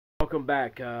welcome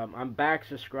back. I'm back,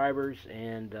 subscribers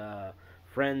and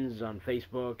friends on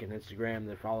Facebook and Instagram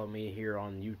that follow me here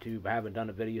on YouTube. I haven't done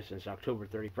a video since October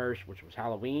 31st, which was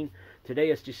Halloween.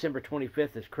 Today is December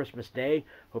 25th. It's Christmas Day.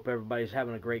 Hope everybody's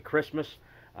having a great Christmas.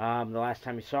 The last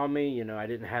time you saw me, I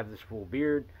didn't have this full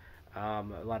beard. A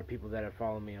lot of people that have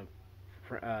followed me on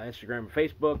Instagram and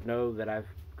Facebook know that I've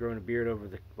grown a beard over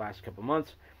the last couple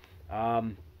months.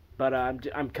 But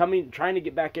I'm trying to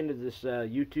get back into this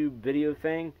YouTube video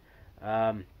thing.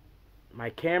 My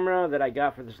camera that I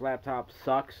got for this laptop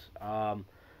sucks. I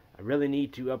really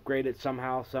need to upgrade it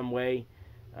somehow, some way,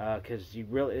 because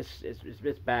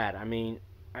it's bad. I mean,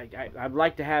 I'd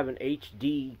like to have an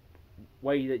HD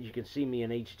way that you can see me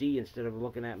in HD instead of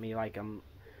looking at me like I'm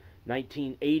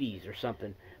 1980s or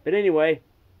something. But anyway,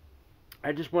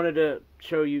 I just wanted to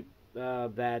show you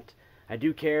that I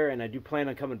do care, and I do plan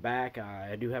on coming back.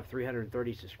 I do have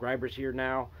 330 subscribers here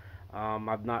now.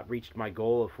 I've not reached my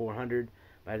goal of 400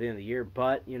 by the end of the year,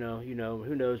 but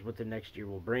who knows what the next year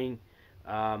will bring.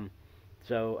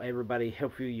 So everybody,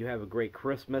 hopefully you have a great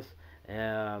Christmas.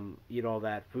 Eat all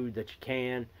that food that you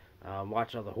can.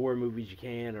 Watch all the horror movies you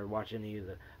can, or watch any of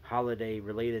the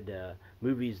holiday-related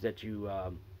movies that you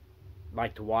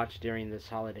like to watch during this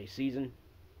holiday season.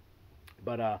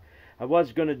 But I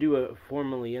was going to do a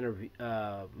formally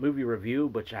movie review,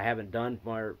 which I haven't done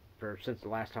since the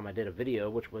last time I did a video,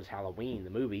 which was Halloween, the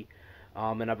movie.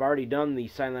 And I've already done the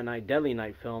Silent Night, Deadly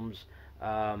Night films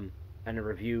and a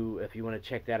review. If you want to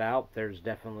check that out, there's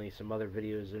definitely some other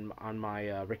videos on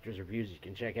my Richter's Reviews you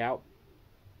can check out.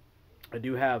 I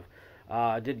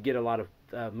did get a lot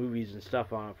of movies and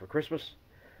stuff on for Christmas.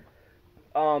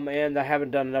 And I haven't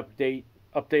done an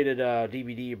updated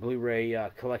DVD or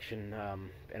Blu-ray collection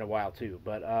in a while too,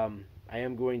 but I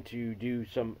am going to do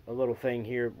a little thing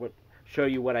here, show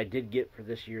you what I did get for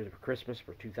this year for Christmas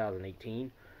for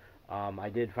 2018. I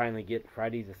did finally get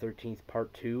Friday the 13th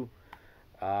Part 2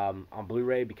 on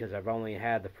Blu-ray, because I've only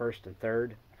had the first and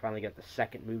third. I finally got the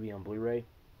second movie on Blu-ray.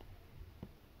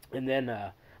 And then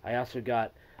I also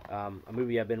got a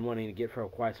movie I've been wanting to get for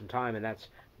quite some time, and that's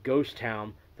Ghost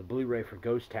Town, the Blu-ray for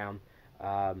Ghost Town.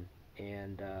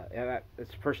 It's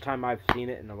the first time I've seen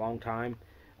it in a long time.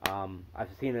 I've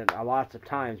seen it lots of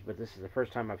times, but this is the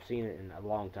first time I've seen it in a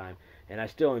long time, and I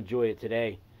still enjoy it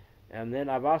today. And then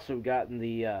I've also gotten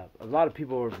a lot of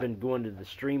people have been going to the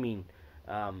streaming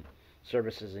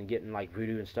services and getting like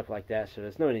Vudu and stuff like that, so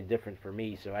it's no any different for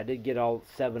me. So I did get all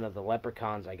 7 of the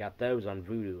Leprechauns. I got those on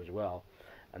Vudu as well.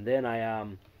 And then I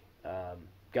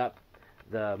got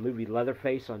the movie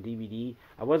Leatherface on DVD.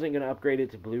 I wasn't going to upgrade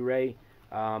it to Blu-ray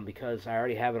because I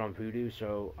already have it on Vudu.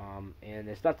 So and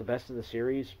it's not the best of the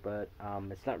series, but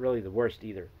it's not really the worst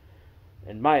either,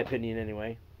 in my opinion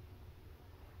anyway.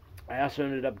 I also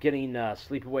ended up getting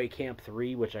Sleepaway Camp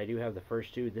 3, which I do have the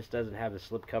first 2. This doesn't have a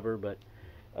slipcover, but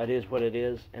it is what it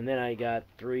is. And then I got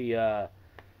three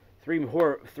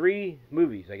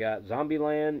movies. I got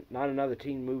Zombieland, Not Another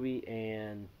Teen Movie,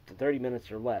 and 30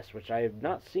 Minutes or Less, which I have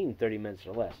not seen 30 Minutes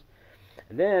or Less.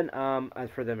 And then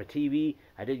for the TV,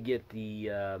 I did get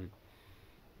the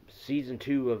season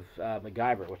 2 of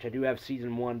MacGyver, which I do have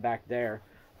season 1 back there.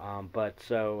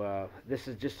 This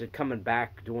is just a coming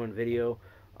back doing video.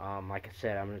 Like I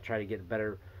said, I'm going to try to get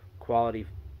better quality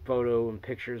photo and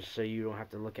pictures, so you don't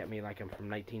have to look at me like I'm from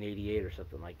 1988 or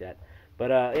something like that. But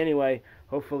anyway,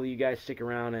 hopefully you guys stick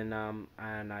around, and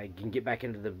I can get back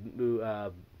into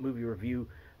the movie review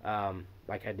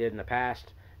like I did in the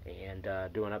past, and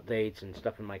doing updates and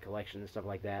stuff in my collection and stuff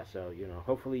like that. So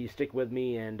hopefully you stick with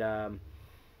me, and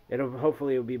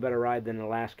hopefully it'll be a better ride than the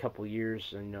last couple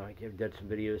years. And I did some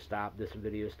videos, stop, did some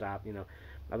videos, stop.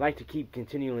 I'd like to keep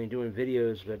continually doing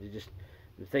videos, but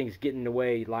things get in the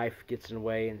way, life gets in the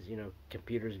way, and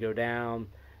computers go down,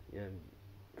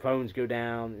 phones go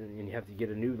down, and you have to get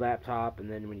a new laptop.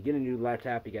 And then when you get a new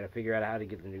laptop, you got to figure out how to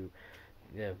get the new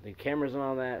the cameras and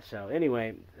all that. So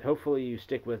anyway, hopefully you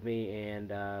stick with me, and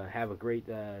have a great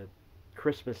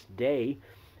Christmas day,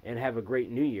 and have a great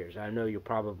New Year's. I know you'll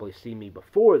probably see me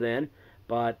before then,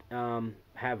 but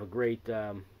have a great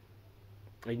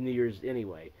New Year's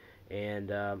anyway.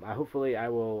 And hopefully I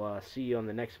will see you on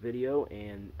the next video,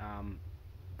 and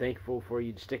thankful for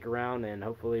you to stick around, and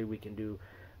hopefully we can do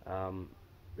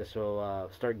this will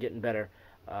start getting better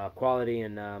quality,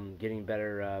 and getting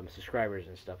better subscribers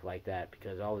and stuff like that,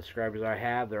 because all the subscribers I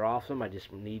have, they're awesome. I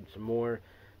just need some more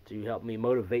to help me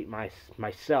motivate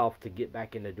myself to get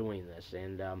back into doing this.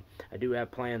 And I do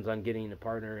have plans on getting a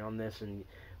partner on this, and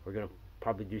we're going to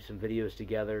probably do some videos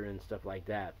together and stuff like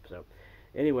that. So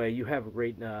anyway, you have a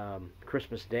great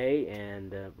Christmas day,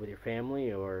 and with your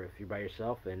family, or if you're by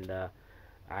yourself, and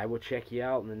I will check you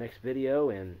out in the next video,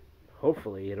 and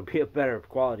hopefully it'll be a better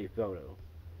quality photo.